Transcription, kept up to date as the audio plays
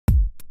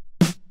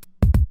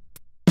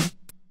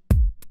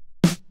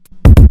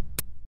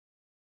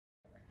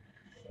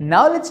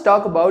Now let's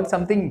talk about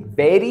something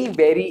very,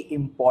 very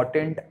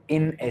important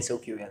in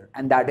SOQL,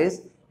 and that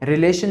is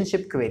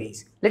relationship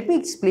queries. Let me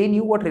explain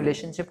you what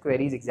relationship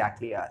queries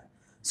exactly are.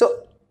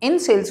 So in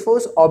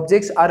Salesforce,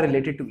 objects are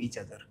related to each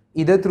other,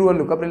 either through a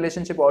lookup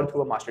relationship or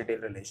through a master tail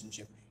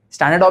relationship.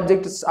 Standard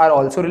objects are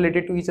also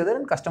related to each other,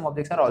 and custom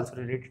objects are also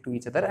related to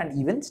each other, and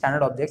even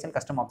standard objects and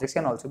custom objects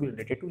can also be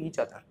related to each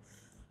other.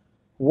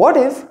 What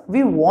if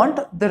we want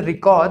the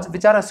records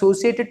which are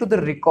associated to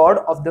the record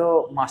of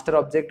the master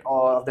object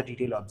or of the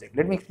detail object?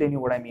 Let me explain you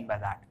what I mean by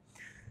that.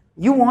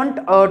 You want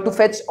to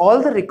fetch all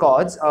the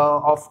records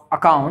of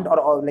account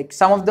or like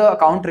some of the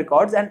account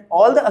records and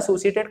all the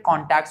associated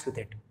contacts with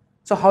it.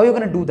 So how are you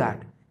going to do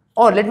that?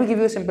 Or let me give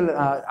you a simple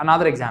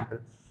another example.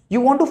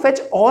 You want to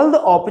fetch all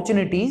the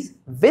opportunities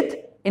with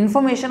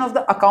information of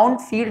the account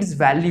field's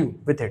value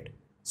with it.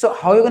 So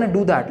how are you going to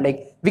do that?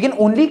 Like, we can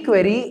only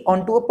query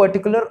onto a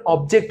particular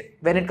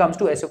object when it comes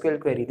to SOQL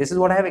query. This is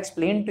what I have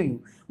explained to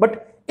you.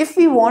 But if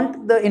we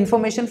want the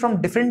information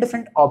from different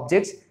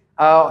objects,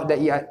 or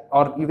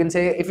you can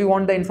say if we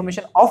want the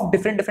information of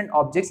different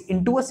objects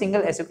into a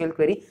single SOQL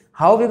query,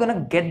 how are we going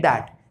to get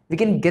that? We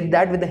can get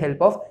that with the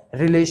help of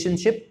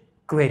relationship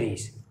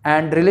queries.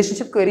 And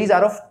relationship queries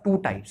are of two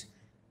types: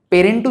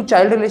 parent to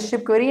child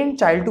relationship query and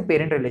child to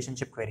parent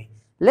relationship query.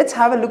 Let's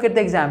have a look at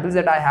the examples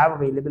that I have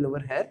available over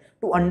here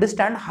to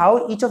understand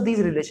how each of these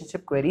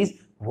relationship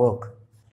queries work.